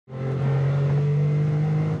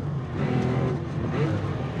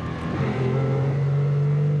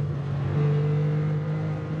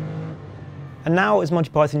and now, as Monty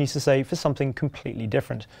Python used to say, for something completely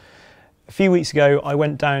different. A few weeks ago, I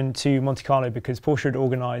went down to Monte Carlo because Porsche had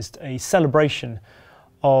organised a celebration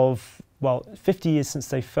of, well, 50 years since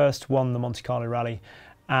they first won the Monte Carlo Rally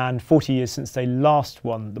and 40 years since they last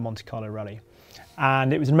won the Monte Carlo Rally.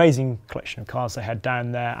 And it was an amazing collection of cars they had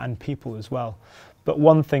down there, and people as well. But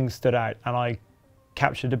one thing stood out, and I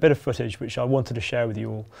captured a bit of footage which I wanted to share with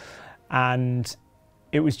you all. And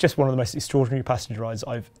it was just one of the most extraordinary passenger rides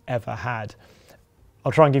I've ever had.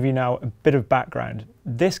 I'll try and give you now a bit of background.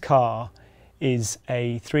 This car is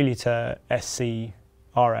a 3-litre SC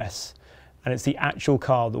RS, and it's the actual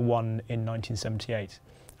car that won in 1978.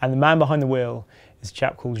 And the man behind the wheel is a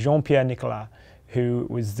chap called Jean-Pierre Nicolas, who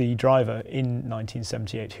was the driver in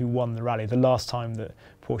 1978 who won the rally, the last time that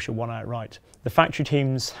Porsche won outright. The factory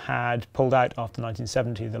teams had pulled out after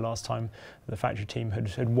 1970, the last time the factory team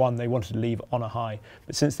had won. They wanted to leave on a high.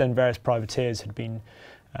 But since then, various privateers had been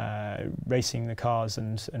racing the cars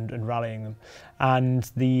and rallying them. And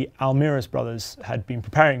the Almirez brothers had been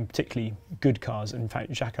preparing particularly good cars. In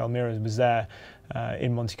fact, Jacques Almirez was there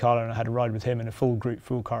in Monte Carlo, and I had a ride with him in a full group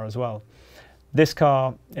full car as well. This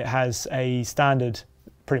car, it has a standard,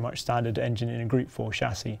 pretty much standard engine in a Group 4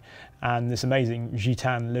 chassis, and this amazing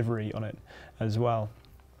Gitane livery on it as well.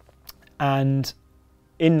 And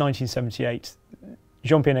in 1978,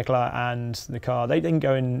 Jean-Pierre Nicolas and the car, they didn't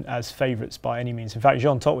go in as favourites by any means. In fact,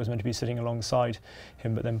 Jean Todt was meant to be sitting alongside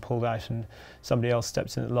him, but then pulled out and somebody else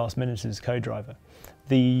stepped in at the last minute as co-driver.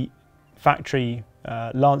 The factory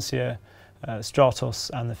Lancia, Stratos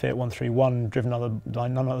and the Fiat 131, driven by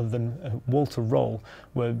none other than Walter Roll,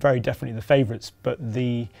 were very definitely the favourites, but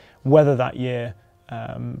the weather that year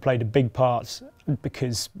played a big part,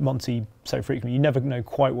 because Monte so frequently, you never know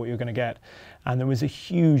quite what you're going to get, and there was a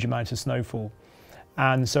huge amount of snowfall.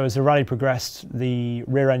 And so as the rally progressed, the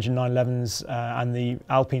rear-engine 911s and the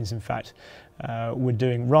Alpines, in fact, were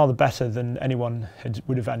doing rather better than anyone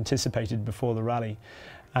would have anticipated before the rally.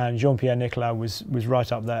 And Jean-Pierre Nicolas was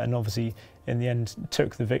right up there, and obviously in the end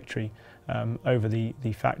took the victory over the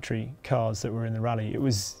factory cars that were in the rally. It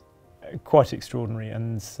was quite extraordinary,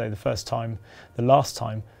 and so the last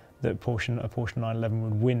time that a Porsche 911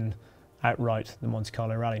 would win outright the Monte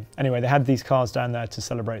Carlo Rally. Anyway, they had these cars down there to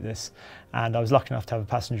celebrate this, and I was lucky enough to have a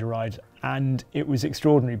passenger ride, and it was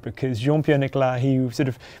extraordinary because Jean-Pierre Nicolas, he sort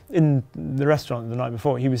of, in the restaurant the night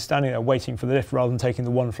before, he was standing there waiting for the lift rather than taking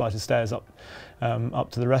the one flight of stairs up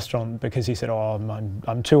to the restaurant, because he said, "Oh,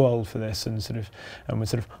 I'm too old for this," and would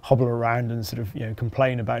sort of hobble around and sort of, you know,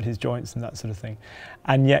 complain about his joints and that sort of thing.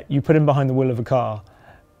 And yet you put him behind the wheel of a car,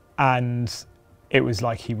 and it was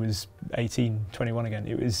like he was 18, 21 again.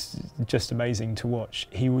 It was just amazing to watch.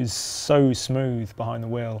 He was so smooth behind the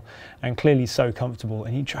wheel and clearly so comfortable,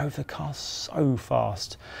 and he drove the car so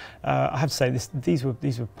fast. I have to say, these were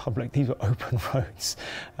public, these were open roads.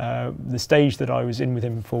 The stage that I was in with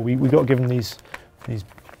him for, we got given these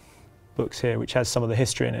books here, which has some of the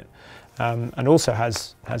history in it. And also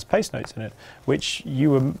has pace notes in it, which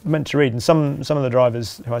you were meant to read. And some of the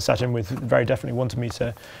drivers who I sat in with very definitely wanted me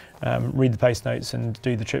to read the pace notes and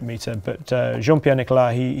do the trip meter. But Jean-Pierre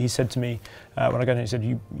Nicolas, he said to me when I got in, he said,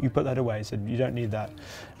 "You put that away." He said, "You don't need that."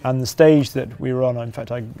 And the stage that we were on, in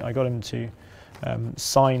fact, I got him to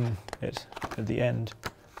sign it at the end.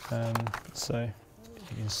 So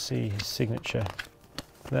you can see his signature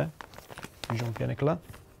there, Jean-Pierre Nicolas,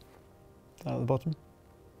 down at the bottom.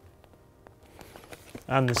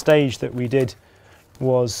 And the stage that we did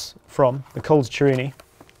was from the Col de Chirini,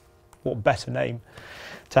 what better name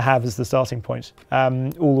to have as the starting point,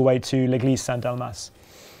 all the way to l'Église Saint-Dalmas.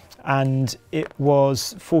 And it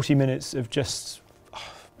was 40 minutes of just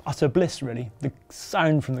utter bliss, really. The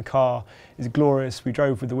sound from the car is glorious. We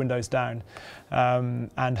drove with the windows down,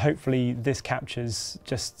 and hopefully this captures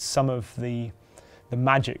just some of the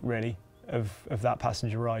magic, really, of that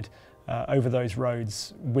passenger ride over those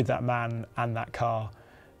roads with that man and that car.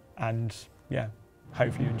 And yeah,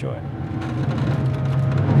 hopefully you enjoy it.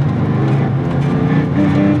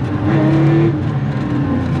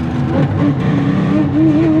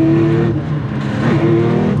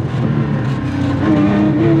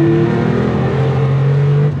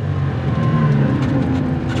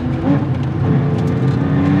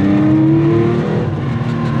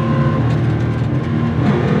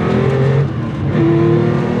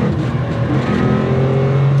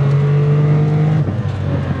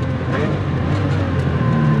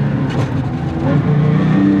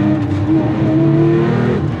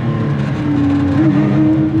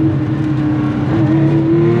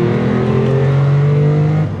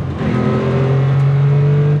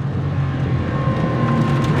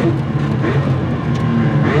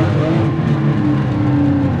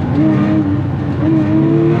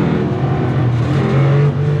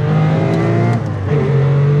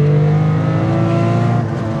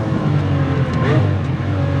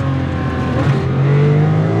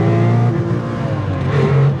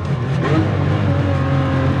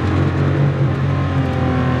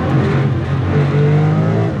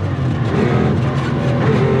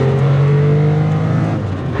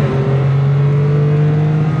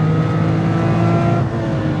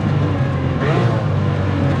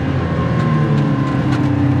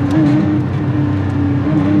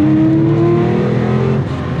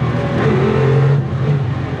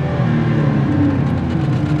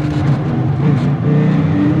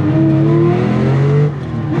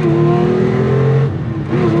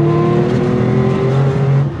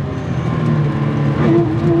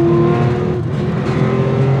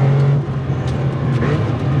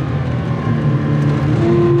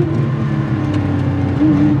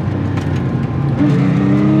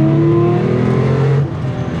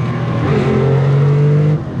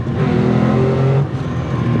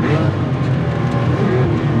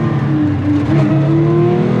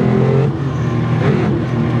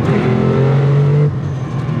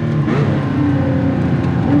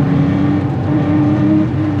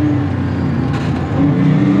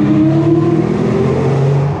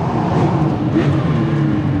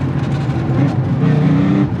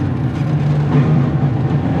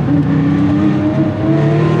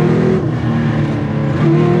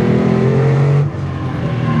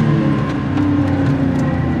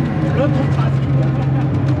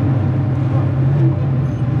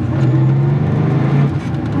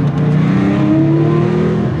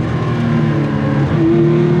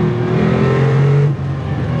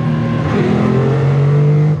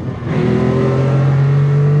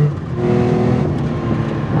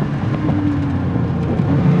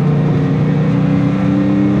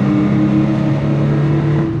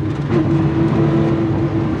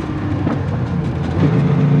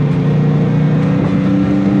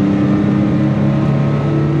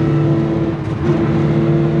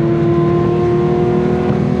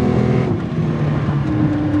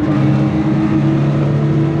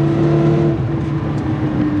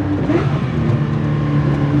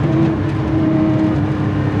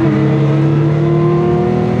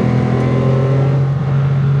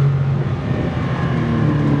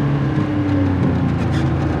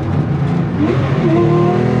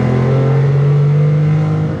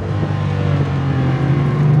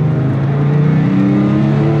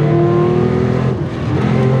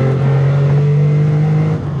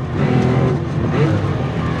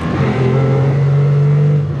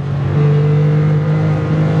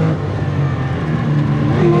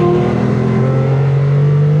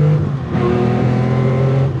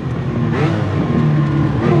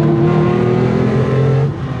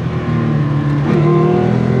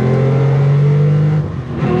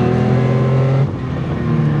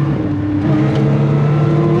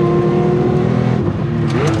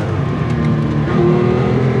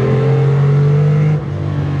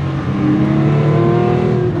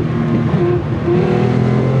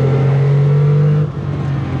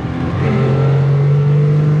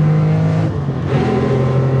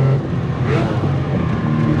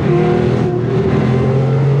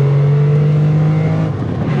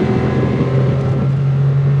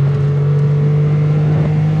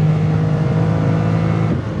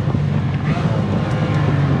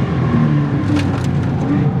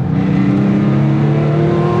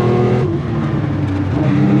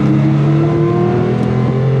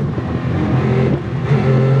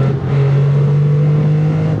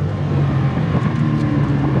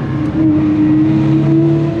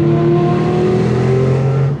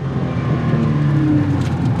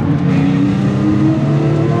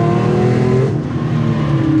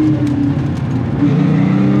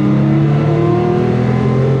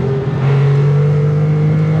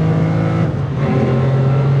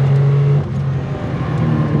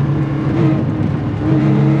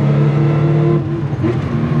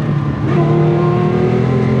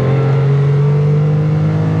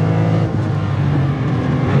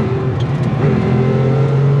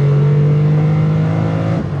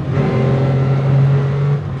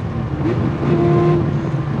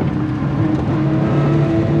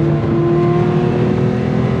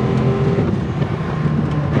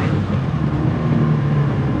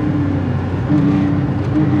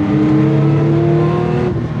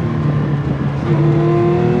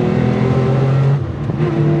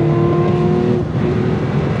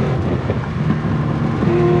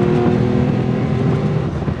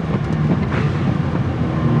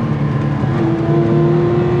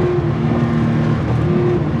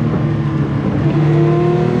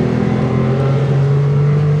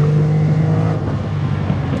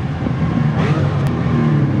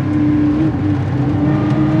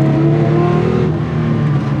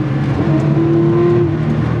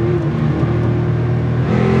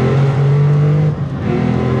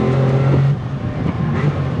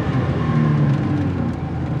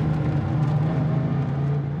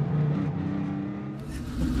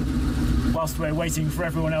 whilst we're waiting for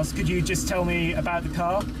everyone else, could you just tell me about the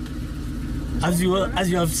car? As you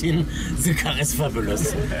have seen, the car is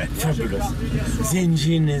fabulous, fabulous. The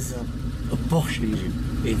engine is a Porsche engine.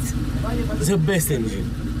 It's the best engine.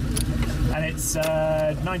 And it's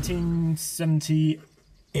 1978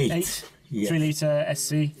 yes. 3-litre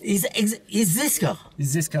SC. Is this car?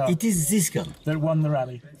 Is this car? It is this car that won the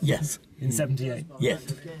rally. Yes. In 78. Yes.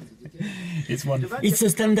 It's wonderful. It's a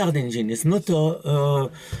standard engine. It's not a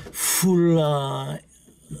full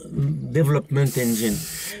development engine,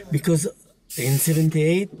 because in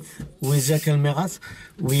 78 with Jacques Almeras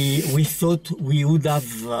we thought we would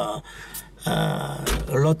have a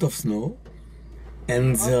lot of snow,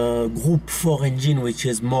 and the Group 4 engine, which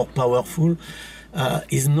is more powerful,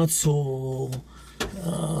 is not so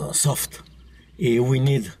soft. We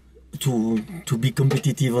need to be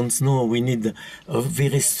competitive on snow. We need a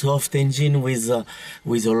very soft engine with a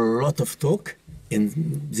lot of torque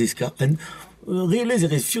in this car. And really,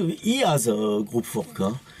 there is few. He has a Group 4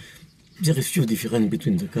 car. There is few difference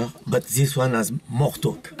between the car, but this one has more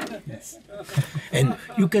torque. Yes. And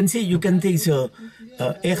you can see, you can take the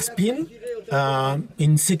air spin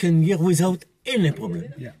in second gear without any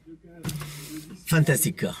problem. Yeah.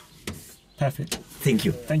 Fantastic car. Perfect. Thank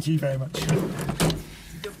you. Thank you very much.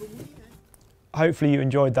 Hopefully you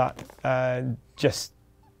enjoyed that. Just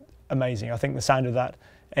amazing. I think the sound of that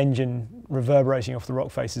engine reverberating off the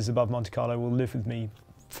rock faces above Monte Carlo will live with me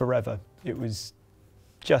forever. It was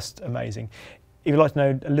just amazing. If you'd like to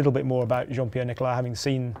know a little bit more about Jean-Pierre Nicolas, having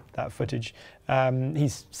seen that footage,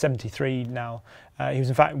 he's 73 now. He was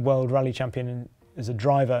in fact world rally champion as a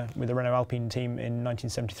driver with the Renault Alpine team in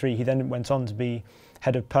 1973. He then went on to be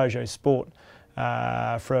head of Peugeot Sport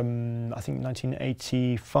from I think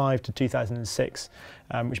 1985 to 2006,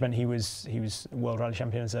 which meant he was World Rally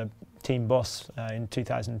Champion as a team boss in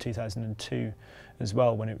 2000, 2002 as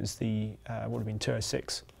well, when it was the would have been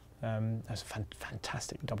 206. That's a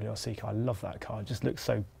fantastic WRC car. I love that car. It just looks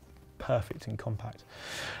so perfect and compact.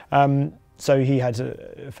 So he had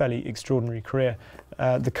a fairly extraordinary career.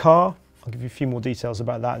 The car, I'll give you a few more details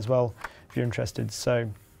about that as well, if you're interested. So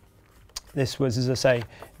this was, as I say,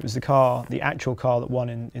 it was the car, the actual car that won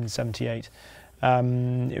in 78. It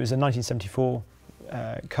was a 1974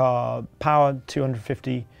 car, power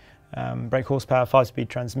 250 brake horsepower, 5-speed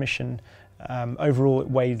transmission. Overall, it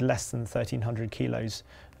weighed less than 1,300 kilos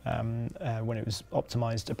when it was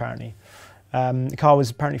optimised, apparently. The car was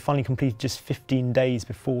apparently finally completed just 15 days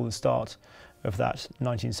before the start of that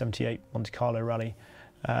 1978 Monte Carlo Rally.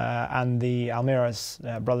 And the Almiras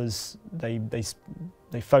brothers,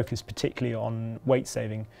 they focused particularly on weight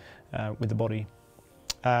saving with the body.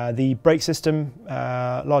 The brake system,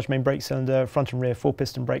 large main brake cylinder, front and rear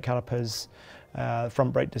 4-piston brake calipers.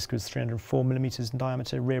 Front brake disc was 304 millimeters in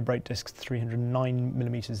diameter, rear brake disc 309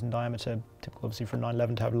 millimeters in diameter. Typical, obviously, for a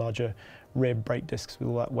 911 to have larger rear brake discs with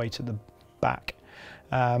all that weight at the back.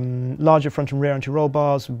 Larger front and rear anti-roll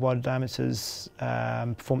bars with wider diameters.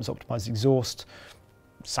 Performance optimized exhaust.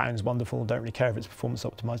 Sounds wonderful. Don't really care if it's performance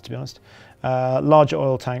optimized, to be honest. Larger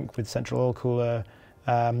oil tank with central oil cooler.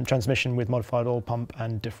 Transmission with modified oil pump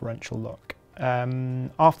and differential lock.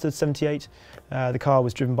 After 78, the car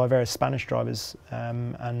was driven by various Spanish drivers,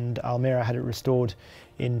 and Almira had it restored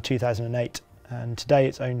in 2008. And today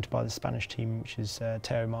it's owned by the Spanish team, which is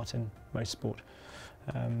Teo Martin Motorsport.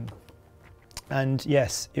 And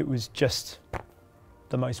yes, it was just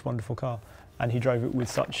the most wonderful car, and he drove it with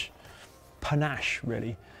such panache,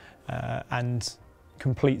 really, and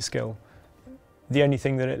complete skill. The only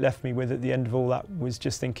thing that it left me with at the end of all that was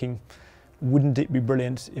just thinking, wouldn't it be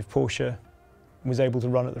brilliant if Porsche was able to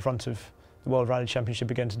run at the front of the World Rally Championship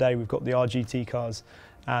again today? We've got the RGT cars,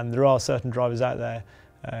 and there are certain drivers out there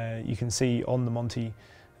you can see on the Monte.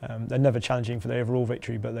 They're never challenging for the overall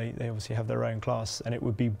victory, but they obviously have their own class, and it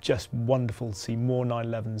would be just wonderful to see more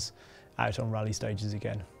 911s out on rally stages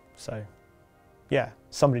again. So yeah,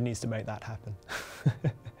 somebody needs to make that happen.